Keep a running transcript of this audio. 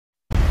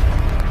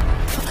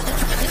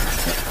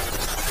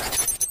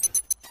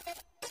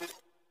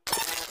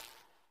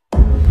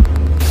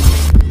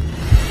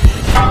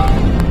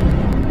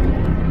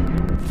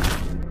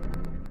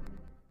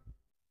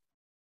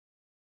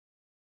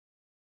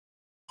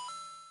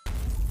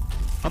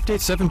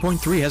Update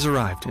 7.3 has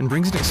arrived and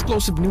brings an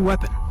explosive new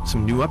weapon,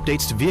 some new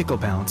updates to vehicle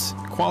balance,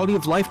 quality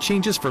of life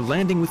changes for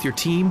landing with your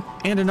team,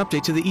 and an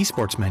update to the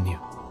esports menu.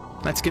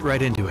 Let's get right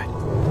into it.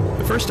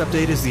 The first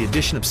update is the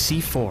addition of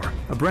C4,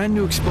 a brand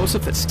new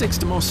explosive that sticks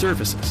to most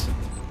surfaces.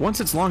 Once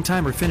its long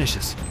timer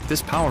finishes,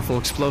 this powerful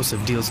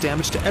explosive deals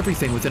damage to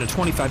everything within a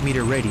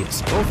 25-meter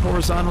radius, both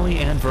horizontally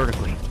and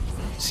vertically.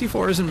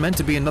 C4 isn't meant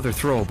to be another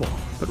throwable,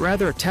 but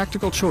rather a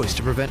tactical choice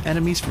to prevent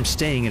enemies from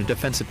staying in a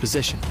defensive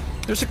position.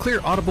 There's a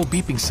clear audible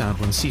beeping sound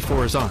when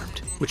C4 is armed,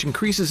 which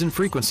increases in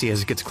frequency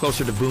as it gets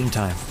closer to boom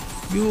time.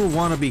 You'll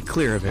want to be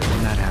clear of it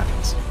when that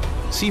happens.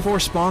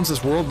 C4 spawns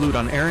as world loot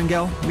on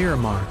Erangel,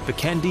 Miramar,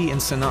 Vikendi, and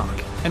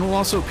Sanok, and will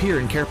also appear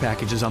in care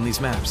packages on these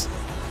maps.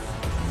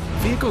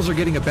 Vehicles are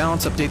getting a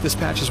balance update this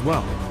patch as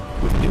well,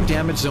 with new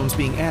damage zones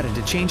being added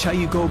to change how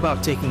you go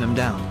about taking them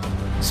down.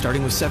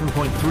 Starting with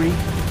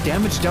 7.3,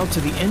 damage dealt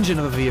to the engine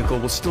of a vehicle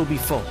will still be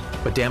full,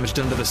 but damage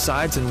done to the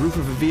sides and roof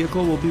of a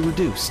vehicle will be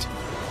reduced.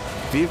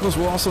 Vehicles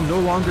will also no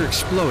longer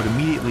explode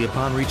immediately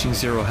upon reaching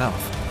 0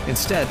 health.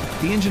 Instead,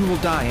 the engine will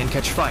die and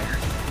catch fire,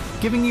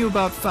 giving you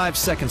about 5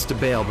 seconds to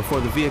bail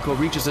before the vehicle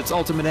reaches its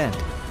ultimate end,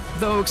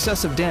 though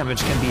excessive damage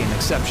can be an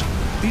exception.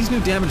 These new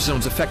damage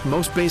zones affect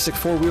most basic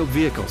four-wheeled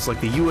vehicles like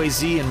the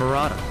UAZ and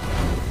Murata.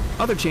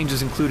 Other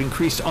changes include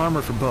increased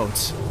armor for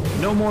boats,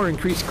 no more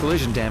increased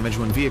collision damage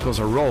when vehicles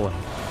are rolling,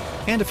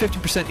 and a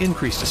 50%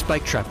 increase to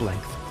spike trap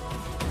length.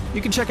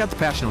 You can check out the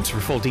patch notes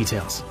for full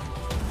details.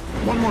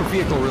 One more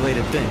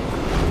vehicle-related thing.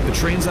 The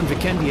trains on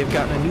Vikendi have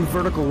gotten a new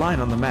vertical line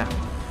on the map,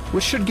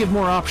 which should give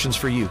more options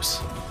for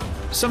use.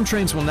 Some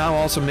trains will now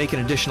also make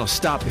an additional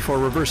stop before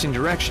reversing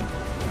direction,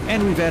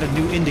 and we've added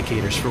new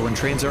indicators for when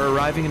trains are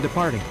arriving and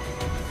departing.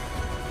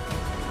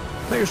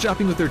 Players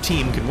dropping with their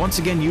team can once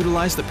again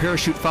utilize the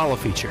parachute follow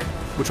feature,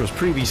 which was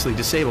previously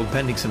disabled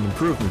pending some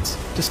improvements,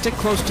 to stick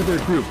close to their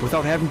group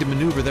without having to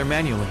maneuver there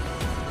manually.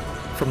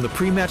 From the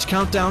pre-match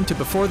countdown to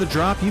before the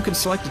drop, you can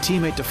select a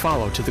teammate to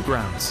follow to the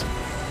grounds.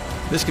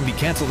 This can be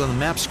cancelled on the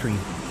map screen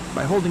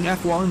by holding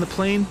F while in the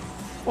plane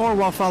or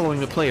while following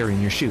the player in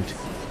your shoot.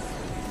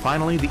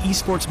 Finally, the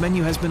esports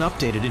menu has been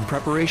updated in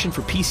preparation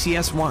for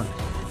PCS1.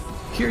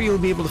 Here you'll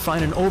be able to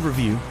find an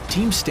overview,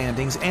 team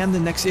standings, and the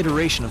next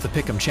iteration of the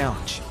Pick'em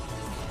Challenge.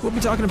 We'll be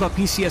talking about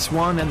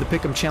PCS1 and the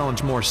Pick'em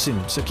Challenge more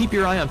soon, so keep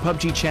your eye on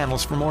PUBG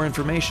channels for more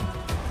information.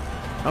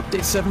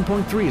 Update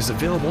 7.3 is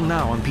available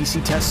now on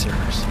PC test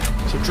servers,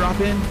 so drop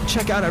in and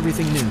check out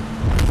everything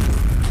new.